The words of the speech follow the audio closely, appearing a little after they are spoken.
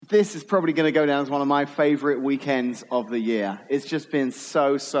This is probably going to go down as one of my favorite weekends of the year. It's just been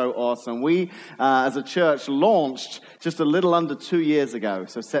so awesome. We, as a church, launched just a little under 2 years ago,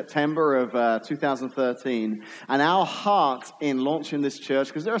 so September of 2013. And our heart in launching this church,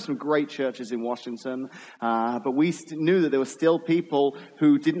 because there are some great churches in Washington, but we knew that there were still people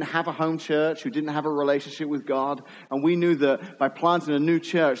who didn't have a home church, who didn't have a relationship with God. And we knew that by planting a new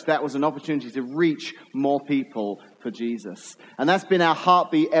church, that was an opportunity to reach more people for Jesus. And that's been our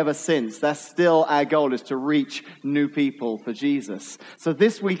heartbeat ever since. That's still our goal, is to reach new people for Jesus. So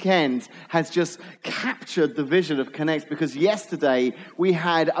this weekend has just captured the vision of Connect, because yesterday we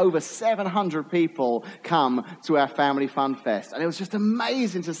had over 700 people come to our Family Fun Fest. And it was just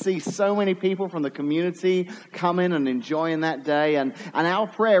amazing to see so many people from the community coming and enjoying that day. And our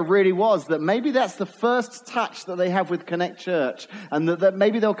prayer really was that maybe that's the first touch that they have with Connect Church, and that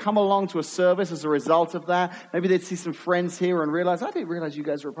maybe they'll come along to a service as a result of that. Maybe they'd see some friends here and realize, I didn't realize you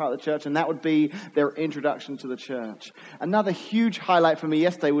guys were a part of the church, and that would be their introduction to the church. Another huge highlight for me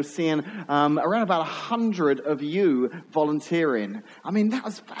yesterday was seeing around about 100 of you volunteering. I mean, that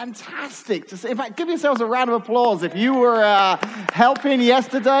was fantastic to see. In fact, give yourselves a round of applause if you were helping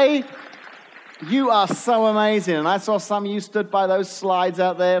yesterday. You are so amazing. And I saw some of you stood by those slides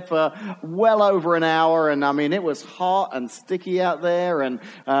out there for well over an hour. And I mean, it was hot and sticky out there. And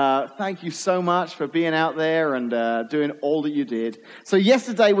thank you so much for being out there and doing all that you did. So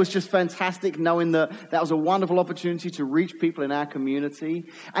yesterday was just fantastic, knowing that was a wonderful opportunity to reach people in our community.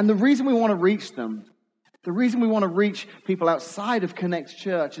 And the reason we want to reach them, the reason we want to reach people outside of Connect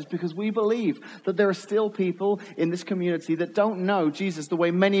Church, is because we believe that there are still people in this community that don't know Jesus the way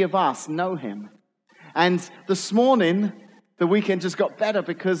many of us know him. And this morning, the weekend just got better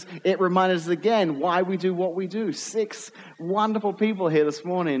because it reminded us again why we do what we do. 6 wonderful people here this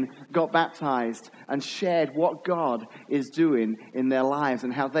morning got baptized and shared what God is doing in their lives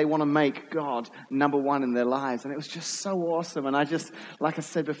and how they want to make God number one in their lives. And it was just so awesome. And I just, like I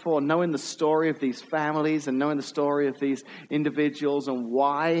said before, knowing the story of these families and knowing the story of these individuals and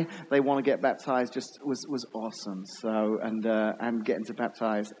why they want to get baptized just was awesome. So, and getting to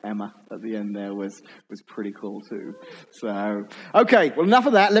baptize Emma at the end there was pretty cool too. So, okay, well, enough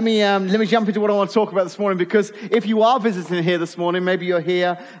of that. Let me jump into what I want to talk about this morning, because if you are visiting here this morning, maybe you're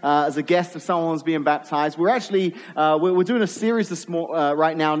here as a guest of someone who's being baptized. We're actually we're doing a series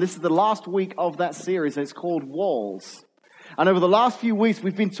right now, and this is the last week of that series, and it's called Walls. And over the last few weeks,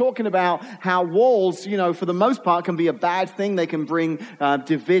 we've been talking about how walls, for the most part, can be a bad thing. They can bring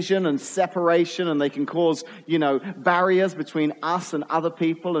division and separation, and they can cause, barriers between us and other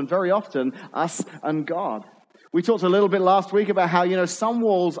people, and very often us and God. We talked a little bit last week about how, some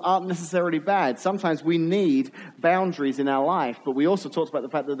walls aren't necessarily bad. Sometimes we need boundaries in our life, but we also talked about the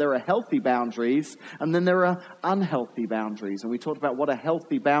fact that there are healthy boundaries and then there are unhealthy boundaries. And we talked about what a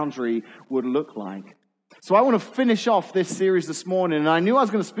healthy boundary would look like. So I want to finish off this series this morning, and I knew I was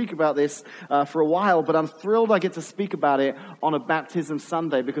going to speak about this for a while, but I'm thrilled I get to speak about it on a Baptism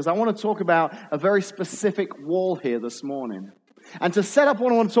Sunday, because I want to talk about a very specific wall here this morning. And to set up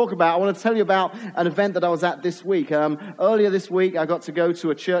what I want to talk about, I want to tell you about an event that I was at this week. Earlier this week, I got to go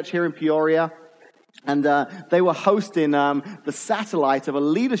to a church here in Peoria, and they were hosting the satellite of a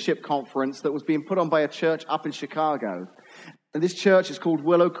leadership conference that was being put on by a church up in Chicago. And this church is called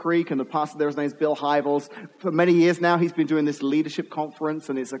Willow Creek, and the pastor there, his name is Bill Hybels. For many years now, he's been doing this leadership conference,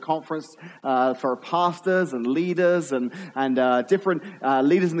 and it's a conference for pastors and leaders and different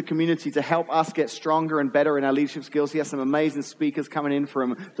leaders in the community to help us get stronger and better in our leadership skills. He has some amazing speakers coming in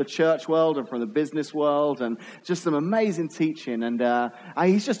from the church world and from the business world, and just some amazing teaching. And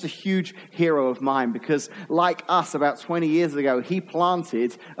he's just a huge hero of mine, because like us, about 20 years ago, he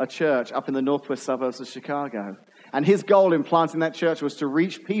planted a church up in the northwest suburbs of Chicago. And his goal in planting that church was to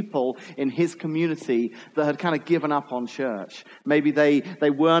reach people in his community that had kind of given up on church. Maybe they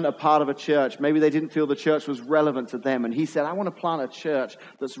weren't a part of a church. Maybe they didn't feel the church was relevant to them. And he said, I want to plant a church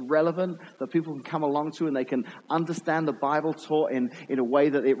that's relevant, that people can come along to, and they can understand the Bible taught in a way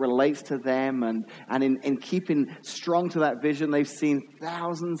that it relates to them. And in keeping strong to that vision, they've seen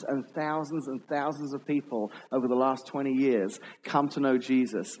thousands and thousands and thousands of people over the last 20 years come to know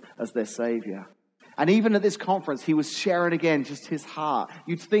Jesus as their Savior. And even at this conference, he was sharing again just his heart.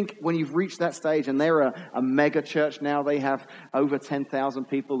 You'd think when you've reached that stage, and they're a mega church now, they have over 10,000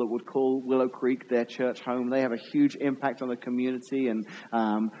 people that would call Willow Creek their church home. They have a huge impact on the community and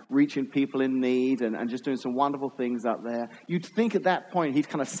reaching people in need and just doing some wonderful things up there. You'd think at that point he'd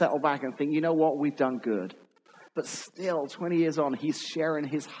kind of settle back and think, you know what, we've done good. But still, 20 years on, he's sharing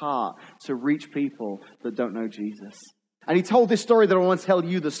his heart to reach people that don't know Jesus. And he told this story that I want to tell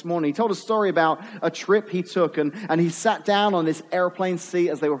you this morning. He told a story about a trip he took, and he sat down on this airplane seat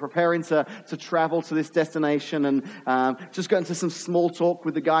as they were preparing to travel to this destination, and just got into some small talk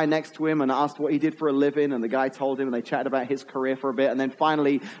with the guy next to him and asked what he did for a living, and the guy told him, and they chatted about his career for a bit, and then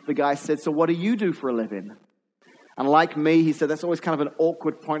finally the guy said, "So what do you do for a living?" And like me, he said, that's always kind of an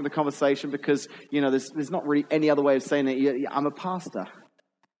awkward point of the conversation because, there's not really any other way of saying it. I'm a pastor.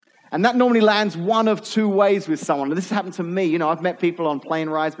 And that normally lands one of two ways with someone. And this has happened to me. I've met people on plane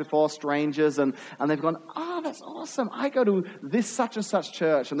rides before, strangers, and they've gone, "Oh, that's awesome. I go to this such and such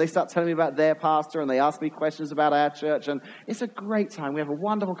church." And they start telling me about their pastor, and they ask me questions about our church. And it's a great time. We have a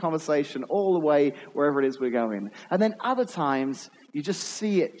wonderful conversation all the way wherever it is we're going. And then other times, you just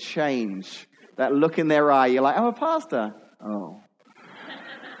see it change. That look in their eye. You're like, "I'm a pastor." "Oh.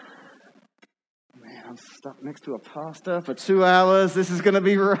 I'm stuck next to a pastor for 2 hours. This is going to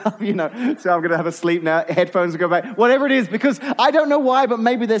be rough, So I'm going to have a sleep now. Headphones will go back. Whatever it is, because I don't know why, but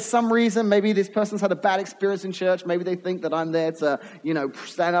maybe there's some reason. Maybe this person's had a bad experience in church. Maybe they think that I'm there to,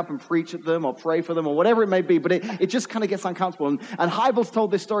 stand up and preach at them or pray for them or whatever it may be. But it just kind of gets uncomfortable. And Hybels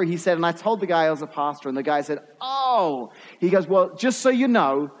told this story. He said, and I told the guy I was a pastor, and the guy said, "Oh." He goes, "Well, just so you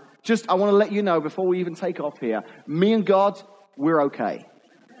know, I want to let you know before we even take off here, me and God, we're okay."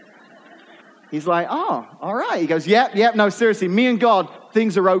 He's like, "Oh, all right." He goes, yep, no, seriously, me and God,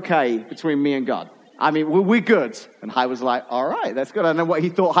 things are okay between me and God. I mean, we're good. And I was like, all right, that's good. I don't know what he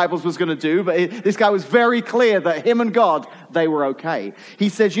thought Hybels was going to do, but this guy was very clear that him and God, they were okay. He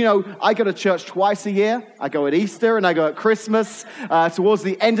says, I go to church twice a year. I go at Easter and I go at Christmas. Towards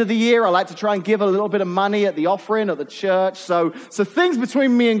the end of the year, I like to try and give a little bit of money at the offering at the church. So things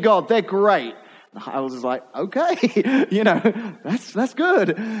between me and God, they're great. And I was like, okay, that's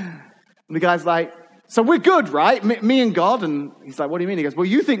good. And the guy's like, "So we're good, right? Me and God?" And he's like, "What do you mean?" He goes, "Well,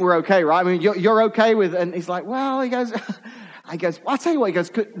 you think we're okay, right? I mean, you're okay with..." And he's like, "Well," he goes, "I'll tell you what." He goes,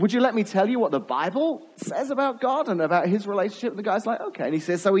 "Would you let me tell you what the Bible says about God and about his relationship?" And the guy's like, "Okay." And he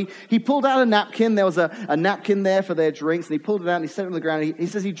says, so he pulled out a napkin. There was a napkin there for their drinks. And he pulled it out and he set it on the ground. He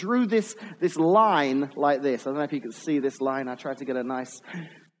says he drew this line like this. I don't know if you can see this line. I tried to get a nice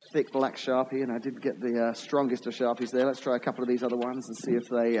thick black Sharpie, and I didn't get the strongest of Sharpies there. Let's try a couple of these other ones and see if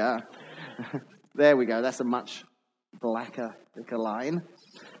they... There we go. That's a much blacker, thicker line.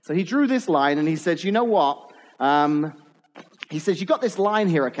 So he drew this line, and he said, "You know what?" He says, "You got this line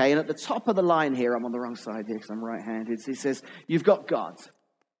here, okay? And at the top of the line here," I'm on the wrong side here because I'm right-handed. He says, "You've got God."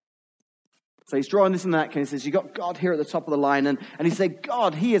 So he's drawing this in the napkin. He says, "You got God here at the top of the line." And he said,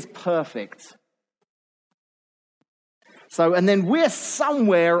 "God, he is perfect." So, and then we're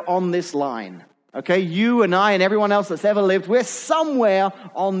somewhere on this line. Okay, you and I and everyone else that's ever lived, we're somewhere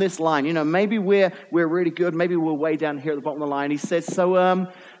on this line. Maybe we're really good. Maybe we're way down here at the bottom of the line. He says, so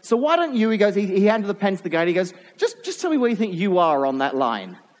why don't you, he goes, he handed the pen to the guy, and he goes, just tell me where you think you are on that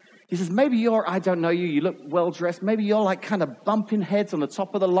line. He says, maybe I don't know you, you look well-dressed. Maybe you're like kind of bumping heads on the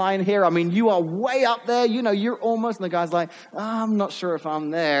top of the line here. I mean, you are way up there. You're almost, and the guy's like, I'm not sure if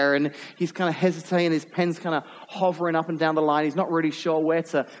I'm there. And he's kind of hesitating. His pen's kind of hovering up and down the line. He's not really sure where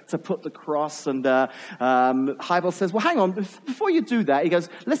to put the cross. And Hybels says, well, hang on, before you do that, he goes,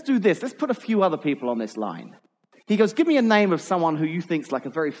 let's do this. Let's put a few other people on this line. He goes, give me a name of someone who you think's like a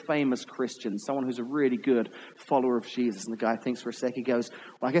very famous Christian, someone who's a really good follower of Jesus. And the guy thinks for a sec. He goes,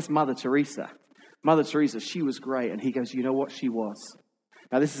 well, I guess Mother Teresa. Mother Teresa, she was great. And he goes, you know what? She was.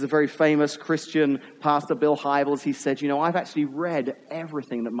 Now, this is a very famous Christian pastor, Bill Hybels. He said, I've actually read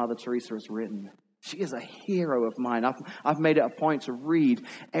everything that Mother Teresa has written. She is a hero of mine. I've made it a point to read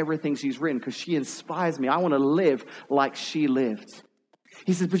everything she's written because she inspires me. I want to live like she lived.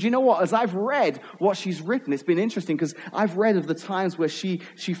 He says, but you know what? As I've read what she's written, it's been interesting because I've read of the times where she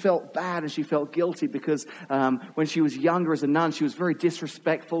felt bad and she felt guilty because when she was younger as a nun, she was very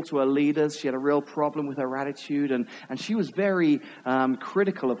disrespectful to her leaders. She had a real problem with her attitude and she was very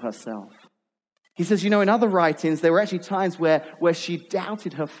critical of herself. He says, in other writings, there were actually times where she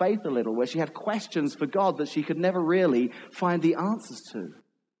doubted her faith a little, where she had questions for God that she could never really find the answers to.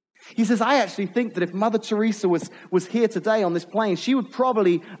 He says, I actually think that if Mother Teresa was here today on this plane, she would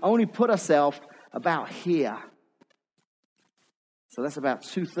probably only put herself about here. So that's about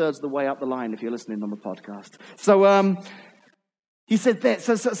 2/3 of the way up the line if you're listening on the podcast. So he said that.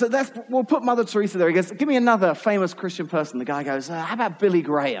 So we'll put Mother Teresa there. He goes, give me another famous Christian person. The guy goes, how about Billy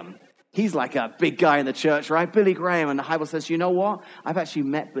Graham? He's like a big guy in the church, right? Billy Graham. And the Bible says, you know what? I've actually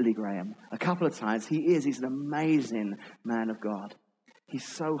met Billy Graham a couple of times. He's an amazing man of God. He's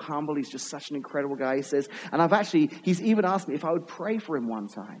so humble. He's just such an incredible guy, he says. And he's even asked me if I would pray for him one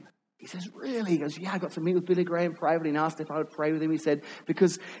time. He says, really? He goes, yeah, I got to meet with Billy Graham privately and asked if I would pray with him. He said,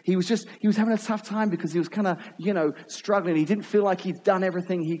 because he was having a tough time because he was kind of, struggling. He didn't feel like he'd done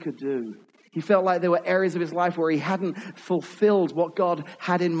everything he could do. He felt like there were areas of his life where he hadn't fulfilled what God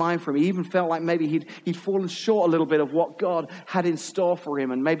had in mind for him. He even felt like maybe he'd fallen short a little bit of what God had in store for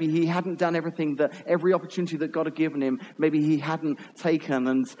him. And maybe he hadn't done every opportunity that God had given him, maybe he hadn't taken.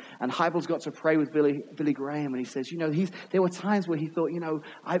 And Hybels got to pray with Billy Graham. And he says, there were times where he thought,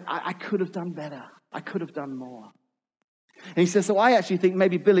 I could have done better. I could have done more. And he says, so I actually think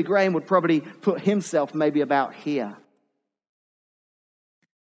maybe Billy Graham would probably put himself maybe about here.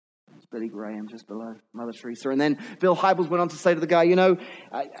 Billy Graham just below Mother Teresa. And then Bill Hybels went on to say to the guy,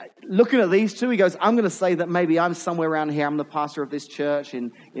 looking at these two, he goes, I'm going to say that maybe I'm somewhere around here. I'm the pastor of this church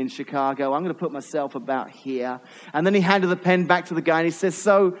in Chicago. I'm going to put myself about here. And then he handed the pen back to the guy and he says,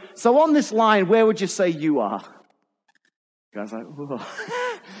 so on this line, where would you say you are? The guy's like, whoa.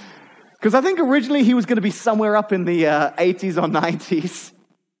 Because I think originally he was going to be somewhere up in the 80s or 90s.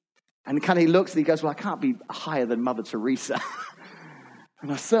 And kind of he looks and he goes, well, I can't be higher than Mother Teresa.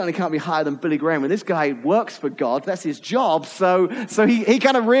 And I certainly can't be higher than Billy Graham. And this guy works for God. That's his job. So he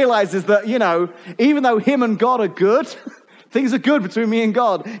kind of realizes that, even though him and God are good, things are good between me and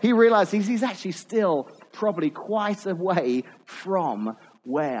God. He realizes he's actually still probably quite a way from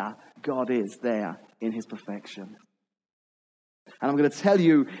where God is there in his perfection. And I'm going to tell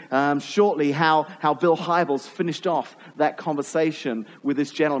you shortly how Bill Hybels finished off that conversation with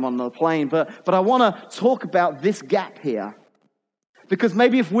this gentleman on the plane. But I want to talk about this gap here. Because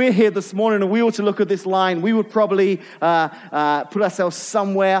maybe if we're here this morning and we were to look at this line, we would probably put ourselves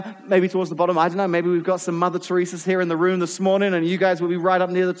somewhere, maybe towards the bottom. I don't know, maybe we've got some Mother Teresas here in the room this morning and you guys will be right up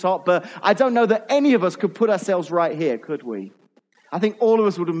near the top. But I don't know that any of us could put ourselves right here, could we? I think all of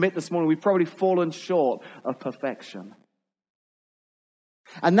us would admit this morning we've probably fallen short of perfection.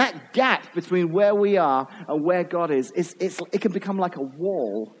 And that gap between where we are and where God is, it can become like a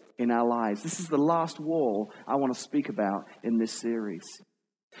wall in our lives. This is the last wall I want to speak about in this series.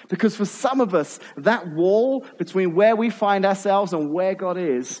 Because for some of us, that wall between where we find ourselves and where God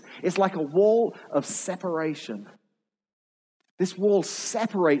is like a wall of separation. This wall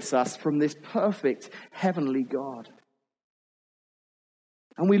separates us from this perfect heavenly God.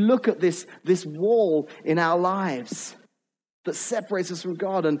 And we look at this wall in our lives that separates us from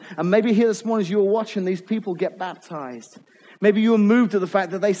God. And maybe here this morning as you were watching these people get baptized, maybe you were moved to the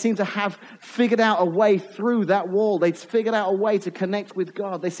fact that they seem to have figured out a way through that wall. They've figured out a way to connect with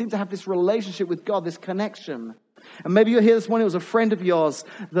God. They seem to have this relationship with God, this connection. And maybe you're here this morning, it was a friend of yours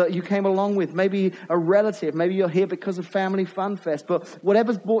that you came along with, maybe a relative, maybe you're here because of Family Fun Fest. But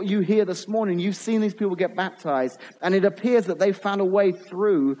whatever's brought you here this morning, you've seen these people get baptized, and it appears that they found a way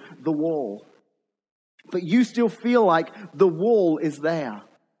through the wall. But you still feel like the wall is there.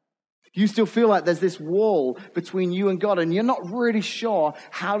 You still feel like there's this wall between you and God, and you're not really sure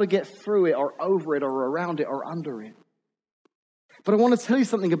how to get through it or over it or around it or under it. But I want to tell you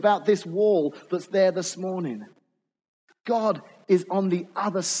something about this wall that's there this morning. God is on the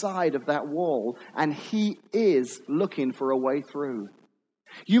other side of that wall, and He is looking for a way through.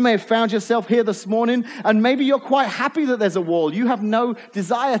 You may have found yourself here this morning, and maybe you're quite happy that there's a wall. You have no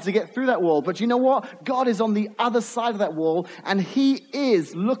desire to get through that wall. But you know what? God is on the other side of that wall, and He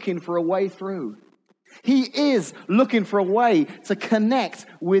is looking for a way through. He is looking for a way to connect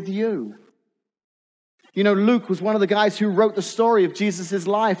with you. You know, Luke was one of the guys who wrote the story of Jesus'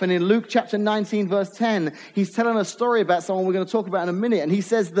 life. And in Luke chapter 19, verse 10, he's telling a story about someone we're going to talk about in a minute. And he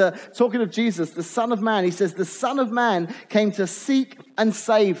says, talking of Jesus, the Son of Man, he says, the Son of Man came to seek and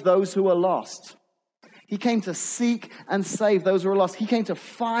save those who are lost. He came to seek and save those who are lost. He came to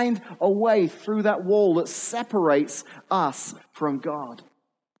find a way through that wall that separates us from God.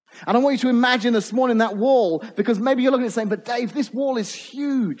 And I want you to imagine this morning that wall, because maybe you're looking at it saying, but Dave, this wall is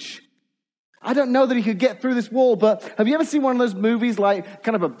huge. I don't know that he could get through this wall, but have you ever seen one of those movies, like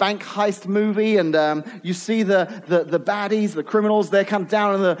kind of a bank heist movie, and you see the baddies, the criminals, they're kind of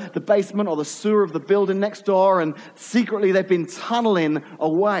down in the basement or the sewer of the building next door, and secretly they've been tunneling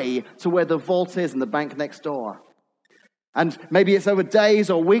away to where the vault is in the bank next door. And maybe it's over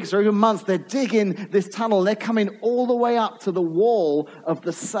days or weeks or even months, they're digging this tunnel, and they're coming all the way up to the wall of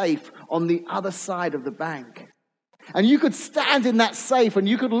the safe on the other side of the bank. And you could stand in that safe and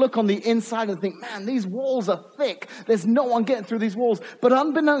you could look on the inside and think, man, these walls are thick. There's no one getting through these walls. But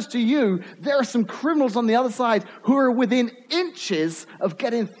unbeknownst to you, there are some criminals on the other side who are within inches of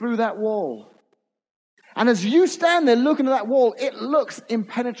getting through that wall. And as you stand there looking at that wall, it looks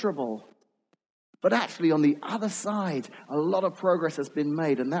impenetrable. But actually on the other side, a lot of progress has been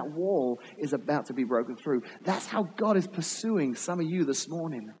made, and that wall is about to be broken through. That's how God is pursuing some of you this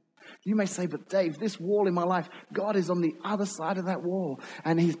morning. You may say, but Dave, this wall in my life, God is on the other side of that wall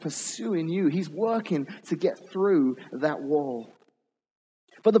and he's pursuing you. He's working to get through that wall.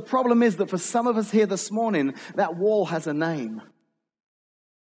 But the problem is that for some of us here this morning, that wall has a name.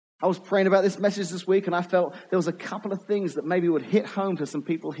 I was praying about this message this week and I felt there was a couple of things that maybe would hit home to some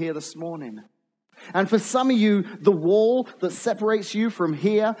people here this morning. And for some of you, the wall that separates you from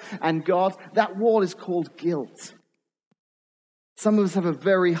here and God, that wall is called guilt. Some of us have a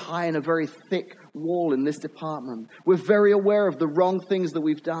very high and a very thick wall in this department. We're very aware of the wrong things that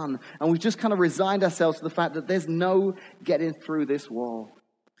we've done. And we've just kind of resigned ourselves to the fact that there's no getting through this wall.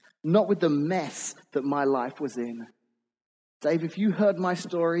 Not with the mess that my life was in. Dave, if you heard my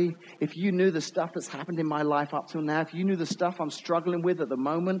story, if you knew the stuff that's happened in my life up till now, if you knew the stuff I'm struggling with at the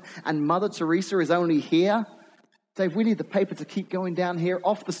moment, and Mother Teresa is only here, Dave, we need the paper to keep going down here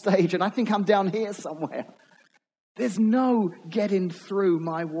off the stage, and I think I'm down here somewhere. There's no getting through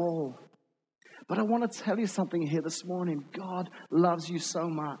my wall. But I want to tell you something here this morning. God loves you so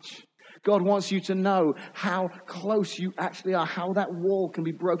much. God wants you to know how close you actually are, how that wall can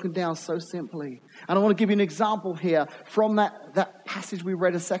be broken down so simply. And I want to give you an example here from that passage we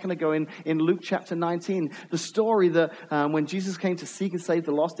read a second ago in Luke chapter 19. The story that when Jesus came to seek and save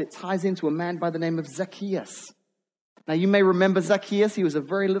the lost, it ties into a man by the name of Zacchaeus. Now, you may remember Zacchaeus. He was a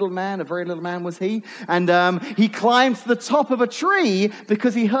very little man was he. And he climbed to the top of a tree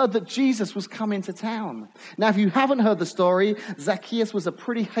because he heard that Jesus was coming to town. Now, if you haven't heard the story, Zacchaeus was a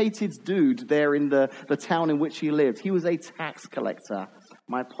pretty hated dude there in the town in which he lived. He was a tax collector.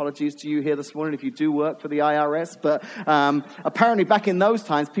 My apologies to you here this morning if you do work for the IRS. But apparently back in those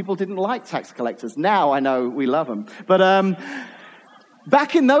times, people didn't like tax collectors. Now I know we love them. But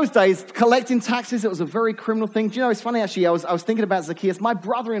back in those days, collecting taxes, it was a very criminal thing. Do you know, it's funny actually, I was thinking about Zacchaeus. My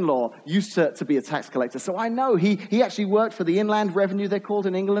brother-in-law used to be a tax collector. So I know he actually worked for the Inland Revenue, they're called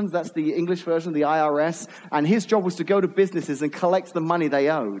in England. That's the English version of the IRS. And his job was to go to businesses and collect the money they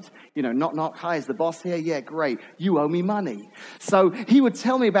owed. You know, knock, hi, is the boss here? Yeah, great. You owe me money. So he would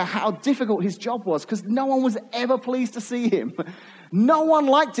tell me about how difficult his job was because no one was ever pleased to see him. No one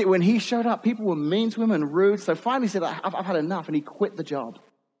liked it when he showed up. People were mean to him and rude. So finally he said, I've had enough. And he quit the job.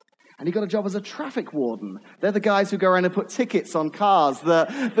 And he got a job as a traffic warden. They're the guys who go around and put tickets on cars.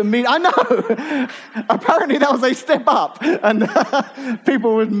 I know. Apparently that was a step up. And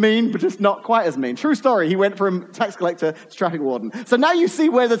people were mean, but just not quite as mean. True story. He went from tax collector to traffic warden. So now you see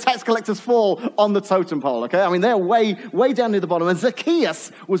where the tax collectors fall on the totem pole, okay? I mean, they're way, way down near the bottom. And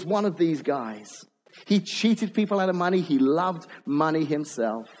Zacchaeus was one of these guys. He cheated people out of money. He loved money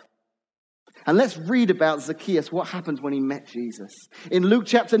himself. And let's read about Zacchaeus, what happened when he met Jesus. In Luke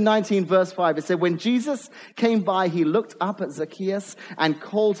chapter 19, verse 5, it said, when Jesus came by, he looked up at Zacchaeus and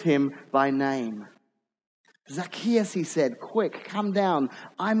called him by name. Zacchaeus, he said, quick, come down.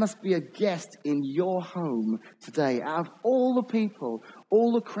 I must be a guest in your home today. Out of all the people,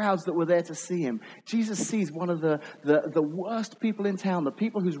 all the crowds that were there to see him, Jesus sees one of the worst people in town, the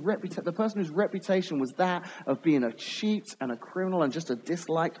person whose reputation was that of being a cheat and a criminal and just a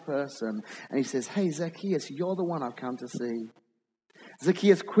disliked person. And he says, hey, Zacchaeus, you're the one I've come to see.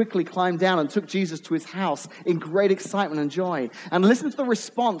 Zacchaeus quickly climbed down and took Jesus to his house in great excitement and joy. And listen to the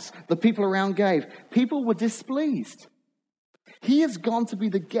response the people around gave. People were displeased. He has gone to be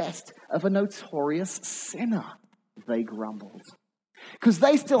the guest of a notorious sinner, they grumbled. Because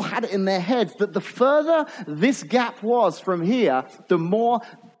they still had it in their heads that the further this gap was from here, the more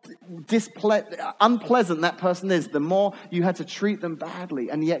unpleasant that person is, the more you had to treat them badly.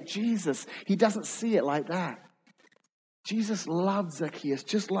 And yet Jesus, he doesn't see it like that. Jesus loved Zacchaeus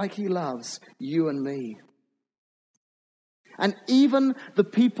just like he loves you and me. And even the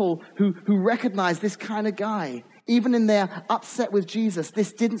people who recognize this kind of guy, even in their upset with Jesus,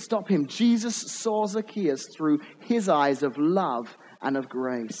 this didn't stop him. Jesus saw Zacchaeus through his eyes of love and of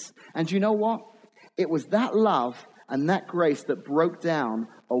grace. And you know what? It was that love and that grace that broke down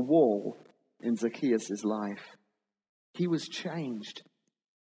a wall in Zacchaeus' life. He was changed.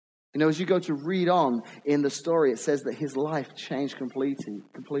 You know, as you go to read on in the story, it says that his life changed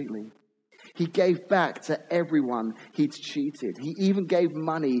completely. He gave back to everyone he'd cheated. He even gave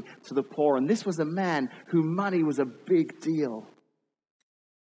money to the poor. And this was a man who money was a big deal.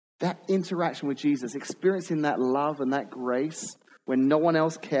 That interaction with Jesus, experiencing that love and that grace when no one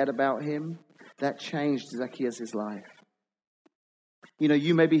else cared about him, that changed Zacchaeus' life. You know,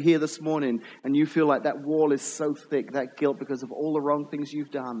 you may be here this morning and you feel like that wall is so thick, that guilt because of all the wrong things you've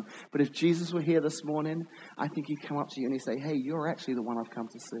done. But if Jesus were here this morning, I think he'd come up to you and he'd say, hey, you're actually the one I've come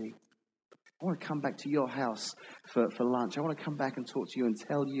to see. I want to come back to your house for lunch. I want to come back and talk to you and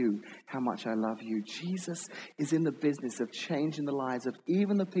tell you how much I love you. Jesus is in the business of changing the lives of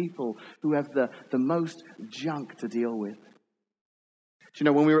even the people who have the most junk to deal with. You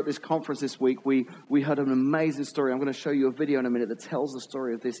know, when we were at this conference this week, we heard an amazing story. I'm going to show you a video in a minute that tells the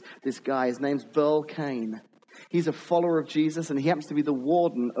story of this guy. His name's Burl Cain. He's a follower of Jesus, and he happens to be the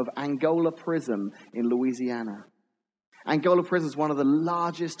warden of Angola Prison in Louisiana. Angola Prison is one of the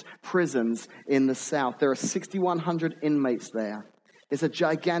largest prisons in the South. There are 6,100 inmates there. It's a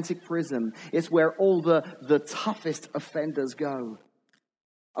gigantic prison. It's where all the toughest offenders go.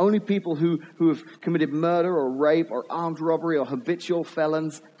 Only people who have committed murder or rape or armed robbery or habitual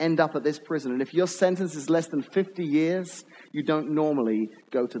felons end up at this prison. And if your sentence is less than 50 years, you don't normally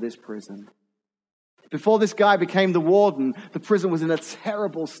go to this prison. Before this guy became the warden, the prison was in a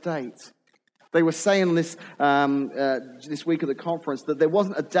terrible state. They were saying this week at the conference that there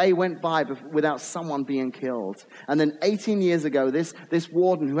wasn't a day went by without someone being killed. And then 18 years ago, this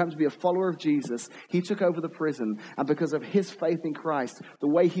warden, who happened to be a follower of Jesus, he took over the prison. And because of his faith in Christ, the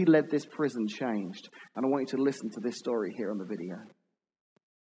way he led this prison changed. And I want you to listen to this story here on the video.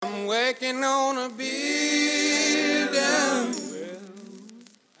 I'm working on a building.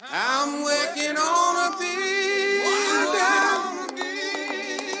 I'm working on a building.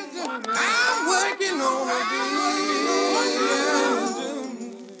 I'm working on a building.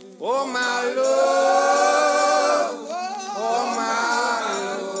 Oh my Lord, oh my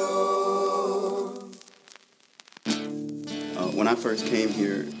Lord. When I first came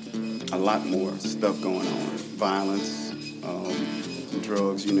here, a lot more stuff going on. Violence,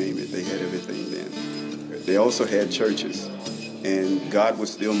 drugs, you name it. They had everything then. They also had churches, and God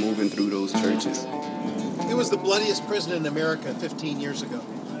was still moving through those churches. It was the bloodiest prison in America 15 years ago,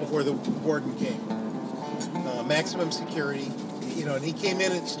 before the warden came. Maximum security, and he came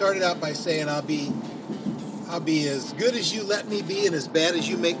in and started out by saying, I'll be as good as you let me be and as bad as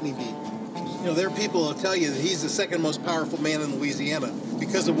you make me be. There are people who tell you that he's the second most powerful man in Louisiana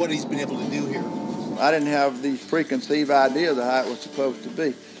because of what he's been able to do here. I didn't have these preconceived ideas of how it was supposed to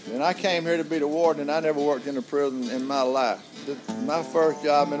be. And I came here to be the warden, and I never worked in a prison in my life. My first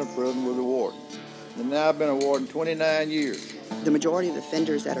job in a prison was a warden. And now I've been a warden 29 years. The majority of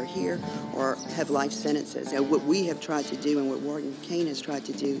offenders that are here have life sentences. And what we have tried to do and what Warden Cain has tried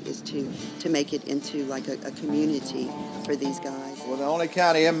to do is to make it into like a community for these guys. Well, the only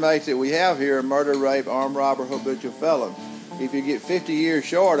kind of inmates that we have here are murder, rape, armed robber, habitual felons. If you get 50 years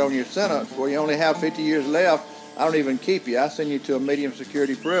short on your sentence, where you only have 50 years left, I don't even keep you. I send you to a medium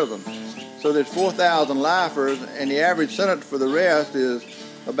security prison. So there's 4,000 lifers, and the average sentence for the rest is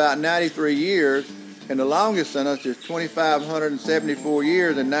about 93 years. And the longest sentence is 2,574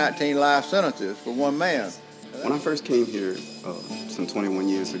 years and 19 life sentences for one man. When I first came here some 21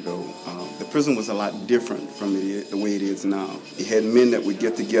 years ago, the prison was a lot different from the way it is now. It had men that would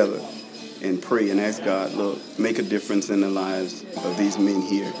get together and pray and ask God, look, make a difference in the lives of these men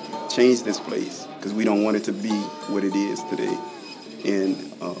here. Change this place, because we don't want it to be what it is today.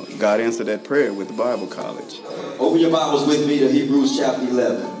 And God answered that prayer with the Bible College. Open your Bibles with me to Hebrews chapter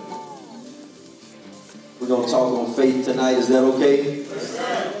 11. We're going to talk on faith tonight. Is that okay?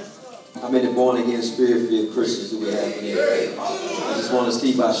 How many born-again, spirit-filled Christians do we have in here? I just want to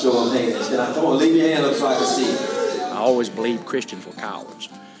see by show of hands. Come on, leave your hand up so I can see. I always believed Christians were cowards.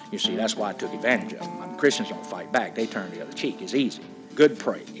 You see, that's why I took advantage of them. I mean, Christians don't fight back. They turn the other cheek. It's easy. Good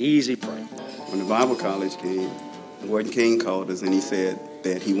pray. Easy pray. When the Bible College came, Warden Cain called us and he said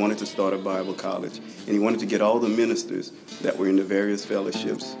that he wanted to start a Bible college, and he wanted to get all the ministers that were in the various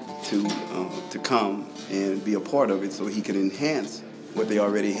fellowships to come and be a part of it so he could enhance what they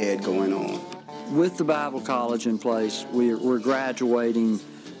already had going on. With the Bible College in place, we're graduating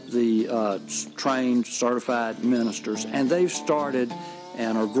the trained, certified ministers, and they've started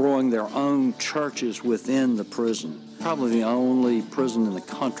and are growing their own churches within the prison. Probably the only prison in the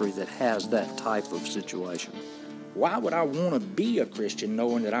country that has that type of situation. Why would I want to be a Christian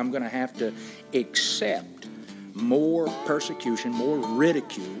knowing that I'm going to have to accept more persecution, more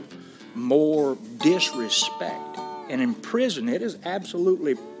ridicule, more disrespect? And in prison, it is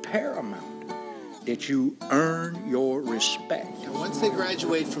absolutely paramount that you earn your respect. And once they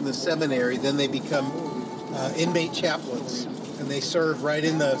graduate from the seminary, then they become inmate chaplains, and they serve right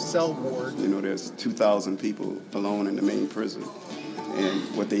in the cell ward. There's 2,000 people alone in the main prison. And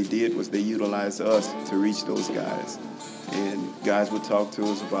what they did was they utilized us to reach those guys. And guys would talk to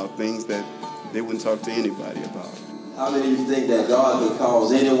us about things that they wouldn't talk to anybody about. How many of you think that God could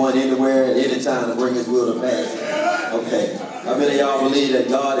cause anyone, anywhere, at any time to bring his will to pass? Okay. How many of y'all believe that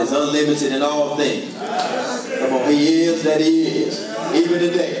God is unlimited in all things? Come on, he is that he is, even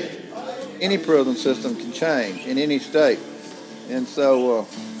today. any prison system can change in any state. And so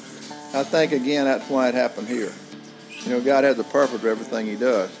I think, again, that's why it happened here. God has a purpose for everything he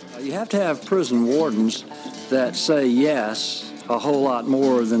does. You have to have prison wardens that say yes a whole lot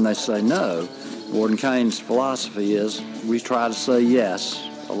more than they say no. Warden Cain's philosophy is we try to say yes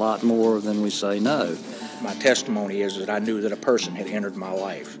a lot more than we say no. My testimony is that I knew that a person had entered my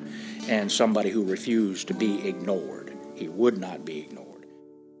life, and somebody who refused to be ignored. He would not be ignored.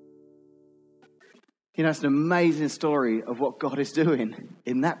 It's an amazing story of what God is doing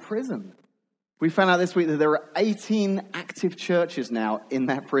in that prison. We found out this week that there are 18 active churches now in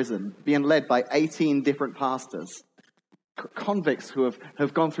that prison, being led by 18 different pastors. Convicts who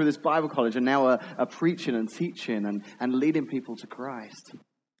have gone through this Bible college and now are preaching and teaching and leading people to Christ.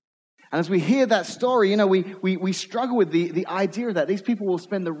 And as we hear that story, we struggle with the idea that these people will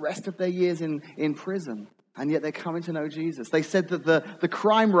spend the rest of their years in prison, and yet they're coming to know Jesus. They said that the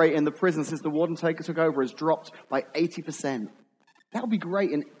crime rate in the prison since the warden took over has dropped by 80%. That would be great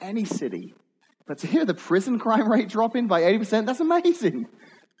in any city. But to hear the prison crime rate dropping by 80%, that's amazing.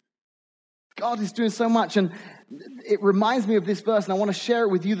 God is doing so much, and it reminds me of this verse, and I want to share it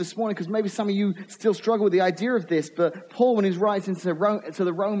with you this morning because maybe some of you still struggle with the idea of this, but Paul, when he's writing to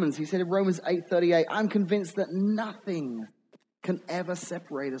the Romans, he said in Romans 8:38, I'm convinced that nothing can ever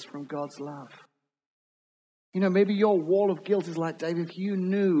separate us from God's love. Maybe your wall of guilt is like, David, if you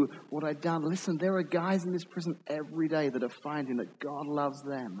knew what I'd done. Listen, there are guys in this prison every day that are finding that God loves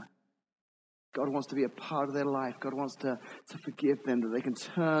them. God wants to be a part of their life. God wants to forgive them, that they can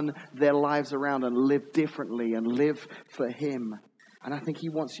turn their lives around and live differently and live for him. And I think he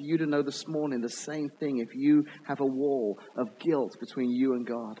wants you to know this morning the same thing if you have a wall of guilt between you and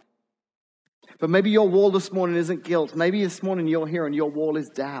God. But maybe your wall this morning isn't guilt. Maybe this morning you're here and your wall is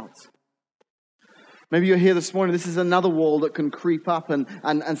doubt. Maybe you're here this morning, this is another wall that can creep up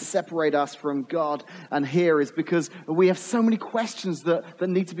and separate us from God. And here is because we have so many questions that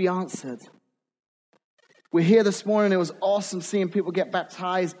need to be answered. We're here this morning. It was awesome seeing people get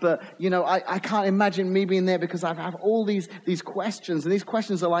baptized, but, I can't imagine me being there because I have all these questions, and these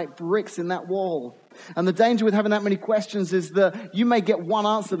questions are like bricks in that wall. And the danger with having that many questions is that you may get one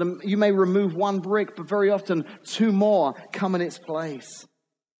answer, you may remove one brick, but very often two more come in its place.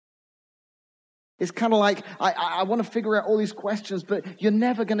 It's kind of like, I want to figure out all these questions, but you're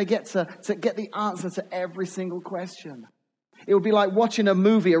never going to get to get the answer to every single question. It would be like watching a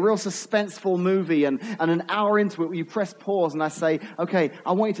movie, a real suspenseful movie, and an hour into it, you press pause and I say, okay,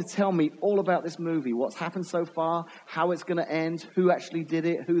 I want you to tell me all about this movie, what's happened so far, how it's going to end, who actually did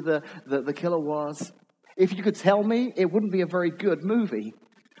it, who the killer was. If you could tell me, it wouldn't be a very good movie.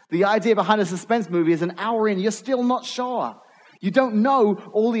 The idea behind a suspense movie is an hour in, you're still not sure. You don't know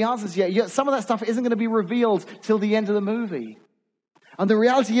all the answers yet. Some of that stuff isn't going to be revealed till the end of the movie. And the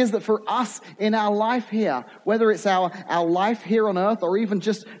reality is that for us in our life here, whether it's our life here on earth or even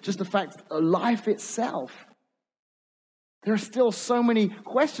just the fact of life itself, there are still so many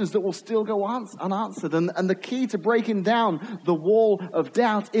questions that will still go unanswered. And the key to breaking down the wall of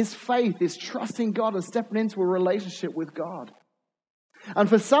doubt is faith, is trusting God and stepping into a relationship with God. And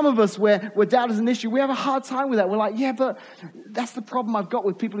for some of us where doubt is an issue, we have a hard time with that. We're like, yeah, but that's the problem I've got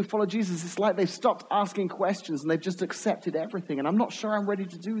with people who follow Jesus. It's like they've stopped asking questions and they've just accepted everything. And I'm not sure I'm ready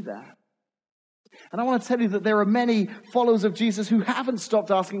to do that. And I want to tell you that there are many followers of Jesus who haven't stopped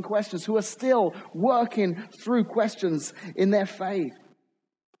asking questions, who are still working through questions in their faith.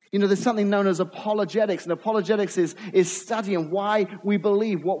 There's something known as apologetics, and apologetics is studying why we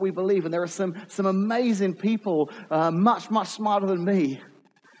believe what we believe. And there are some amazing people, much, much smarter than me,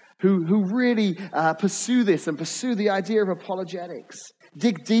 who really pursue this and pursue the idea of apologetics.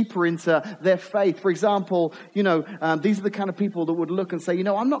 Dig deeper into their faith. For example, these are the kind of people that would look and say,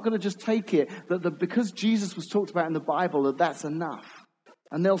 I'm not going to just take it that because Jesus was talked about in the Bible, that's enough.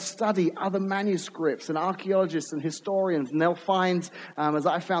 And they'll study other manuscripts and archaeologists and historians, and they'll find, as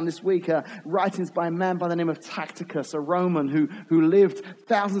I found this week, writings by a man by the name of Tacitus, a Roman who lived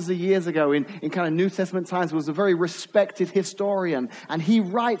thousands of years ago in kind of New Testament times, was a very respected historian. And he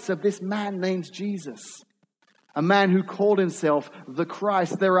writes of this man named Jesus, a man who called himself the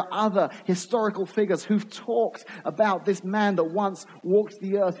Christ. There are other historical figures who've talked about this man that once walked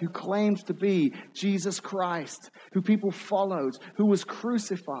the earth, who claimed to be Jesus Christ, who people followed, who was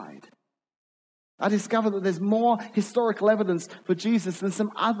crucified. I discovered that there's more historical evidence for Jesus than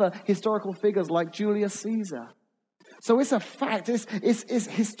some other historical figures like Julius Caesar. So it's a fact, it's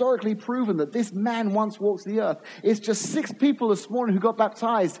historically proven that this man once walked the earth. It's just 6 people this morning who got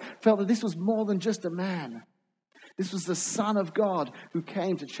baptized felt that this was more than just a man. This was the Son of God who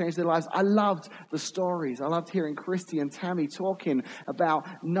came to change their lives. I loved the stories. I loved hearing Christy and Tammy talking about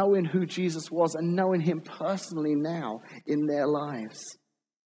knowing who Jesus was and knowing him personally now in their lives.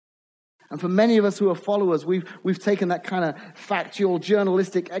 And for many of us who are followers, we've taken that kind of factual,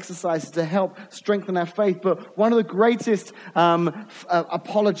 journalistic exercises to help strengthen our faith. But one of the greatest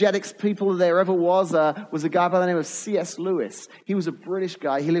apologetics people there ever was a guy by the name of C.S. Lewis. He was a British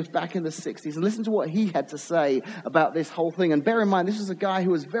guy. He lived back in the 60s. And listen to what he had to say about this whole thing. And bear in mind, this was a guy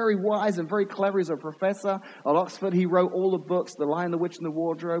who was very wise and very clever. He was a professor at Oxford. He wrote all the books, The Lion, the Witch, and the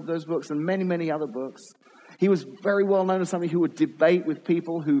Wardrobe, those books, and many, many other books. He was very well known as somebody who would debate with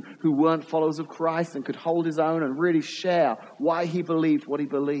people who weren't followers of Christ and could hold his own and really share why he believed what he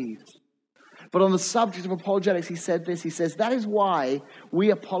believed. But on the subject of apologetics, he said this. He says, that is why we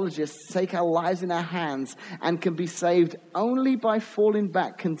apologists take our lives in our hands and can be saved only by falling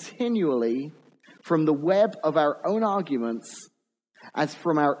back continually from the web of our own arguments as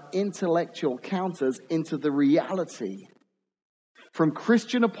from our intellectual counters into the reality. From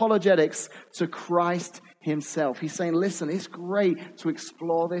Christian apologetics to Christ himself. He's saying, listen, it's great to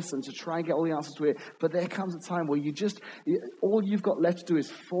explore this and to try and get all the answers to it, but there comes a time where all you've got left to do is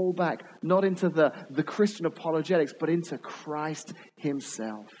fall back, not into the Christian apologetics, but into Christ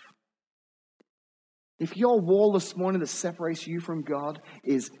himself. If your wall this morning that separates you from God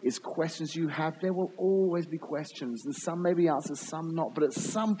is questions you have, there will always be questions. And some may be answers, some not. But at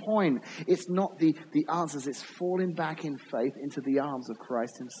some point, it's not the answers. It's falling back in faith into the arms of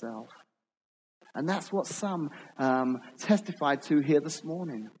Christ himself. And that's what some testified to here this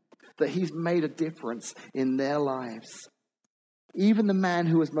morning, that he's made a difference in their lives. Even the man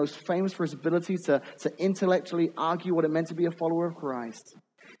who was most famous for his ability to intellectually argue what it meant to be a follower of Christ,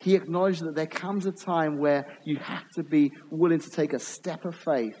 he acknowledged that there comes a time where you have to be willing to take a step of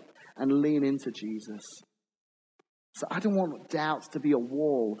faith and lean into Jesus. So I don't want doubts to be a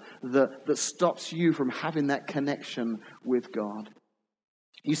wall that stops you from having that connection with God.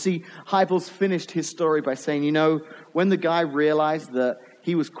 You see, Hybels finished his story by saying, when the guy realized that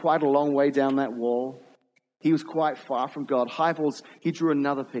he was quite a long way down that wall, he was quite far from God, Hybels, he drew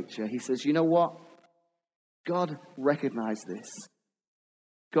another picture. He says, you know what? God recognized this.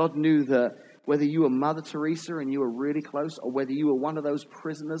 God knew that whether you were Mother Teresa and you were really close, or whether you were one of those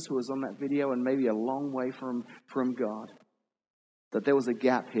prisoners who was on that video and maybe a long way from God, that there was a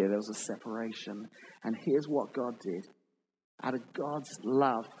gap here, there was a separation. And here's what God did. Out of God's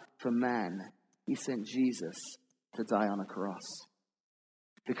love for man, he sent Jesus to die on a cross.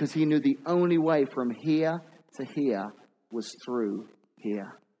 Because he knew the only way from here to here was through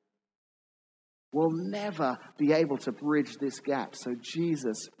here. We'll never be able to bridge this gap. So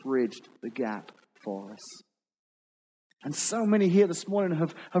Jesus bridged the gap for us. And so many here this morning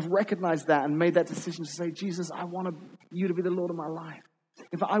have recognized that and made that decision to say, Jesus, I want you to be the Lord of my life.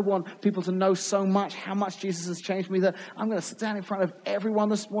 If I want people to know so much how much Jesus has changed me, that I'm going to stand in front of everyone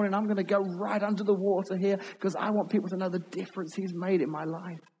this morning. I'm going to go right under the water here because I want people to know the difference he's made in my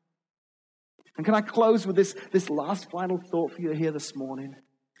life. And can I close with this last final thought for you here this morning?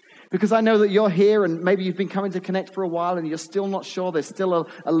 Because I know that you're here and maybe you've been coming to Connect for a while and you're still not sure. There's still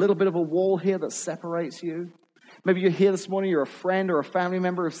a little bit of a wall here that separates you. Maybe you're here this morning, you're a friend or a family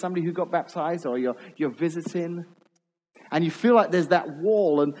member of somebody who got baptized, or you're visiting. And you feel like there's that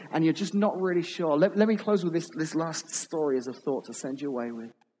wall and you're just not really sure. Let me close with this last story as a thought to send you away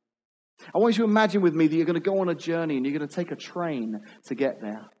with. I want you to imagine with me that you're going to go on a journey and you're going to take a train to get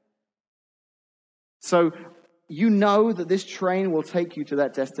there. So you know that this train will take you to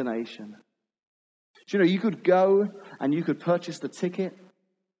that destination. So, you could go and you could purchase the ticket.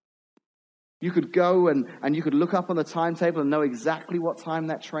 You could go and you could look up on the timetable and know exactly what time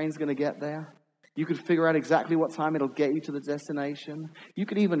that train's going to get there. You could figure out exactly what time it'll get you to the destination. You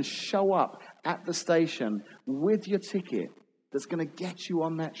could even show up at the station with your ticket that's going to get you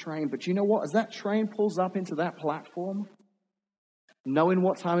on that train. But you know what? As that train pulls up into that platform, knowing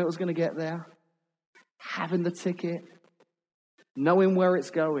what time it was going to get there, having the ticket, knowing where it's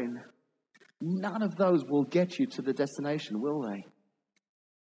going, none of those will get you to the destination, will they?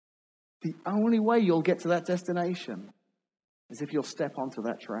 The only way you'll get to that destination is if you'll step onto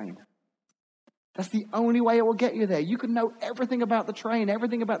that train. That's the only way it will get you there. You can know everything about the train, you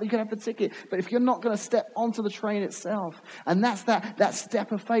can have the ticket, but if you're not going to step onto the train itself, and that's that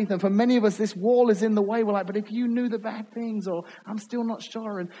step of faith. And for many of us, this wall is in the way. We're like, but if you knew the bad things, or I'm still not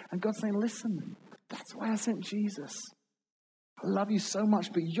sure. And God's saying, listen, that's why I sent Jesus. I love you so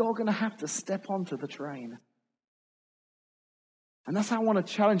much, but you're going to have to step onto the train. And that's how I want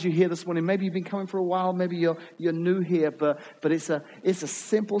to challenge you here this morning. Maybe you've been coming for a while, maybe you're new here, but it's a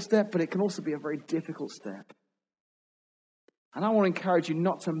simple step, but it can also be a very difficult step. And I want to encourage you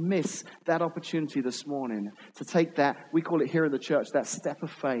not to miss that opportunity this morning to take that, we call it here in the church, that step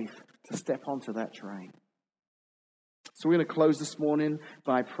of faith, to step onto that train. So we're going to close this morning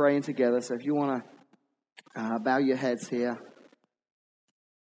by praying together. So if you want to bow your heads here.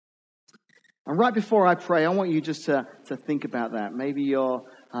 And right before I pray, I want you just to think about that. Maybe you're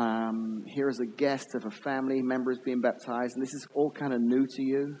here as a guest of a family member who's being baptized, and this is all kind of new to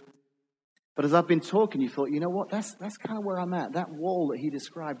you. But as I've been talking, you thought, you know what, that's kind of where I'm at. That wall that he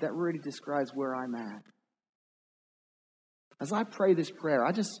described, that really describes where I'm at. As I pray this prayer,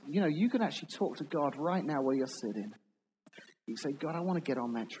 you can actually talk to God right now where you're sitting. You say, God, I want to get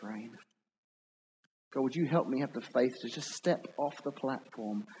on that train. God, would you help me have the faith to just step off the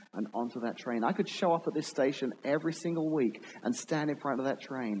platform and onto that train? I could show up at this station every single week and stand in front of that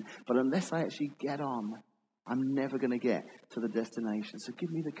train. But unless I actually get on, I'm never going to get to the destination. So give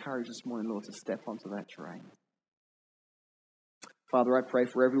me the courage this morning, Lord, to step onto that train. Father, I pray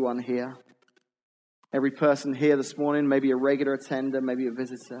for everyone here. Every person here this morning, maybe a regular attender, maybe a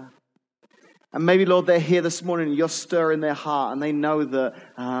visitor. And maybe, Lord, they're here this morning and you're stirring their heart and they know that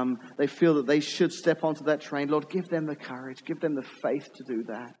they feel that they should step onto that train. Lord, give them the courage. Give them the faith to do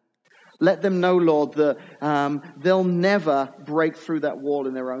that. Let them know, Lord, that they'll never break through that wall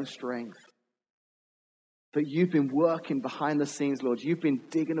in their own strength. But you've been working behind the scenes, Lord. You've been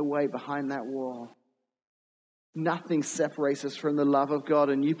digging away behind that wall. Nothing separates us from the love of God.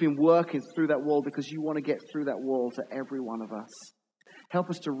 And you've been working through that wall because you want to get through that wall to every one of us. Help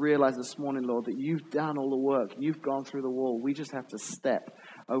us to realize this morning, Lord, that you've done all the work. You've gone through the wall. We just have to step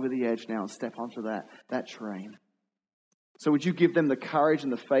over the edge now and step onto that train. So would you give them the courage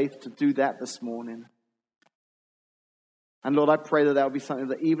and the faith to do that this morning? And Lord, I pray that would be something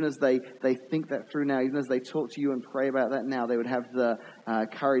that even as they think that through now, even as they talk to you and pray about that now, they would have the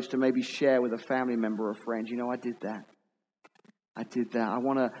courage to maybe share with a family member or a friend, you know, I did that. I did that. I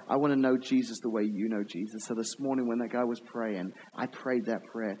want to know Jesus the way you know Jesus. So this morning when that guy was praying, I prayed that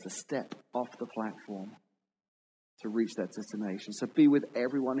prayer to step off the platform to reach that destination. So be with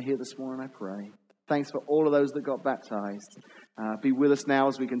everyone here this morning, I pray. Thanks for all of those that got baptized. Be with us now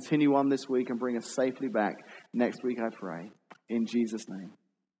as we continue on this week and bring us safely back next week, I pray. In Jesus' name.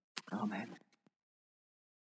 Amen.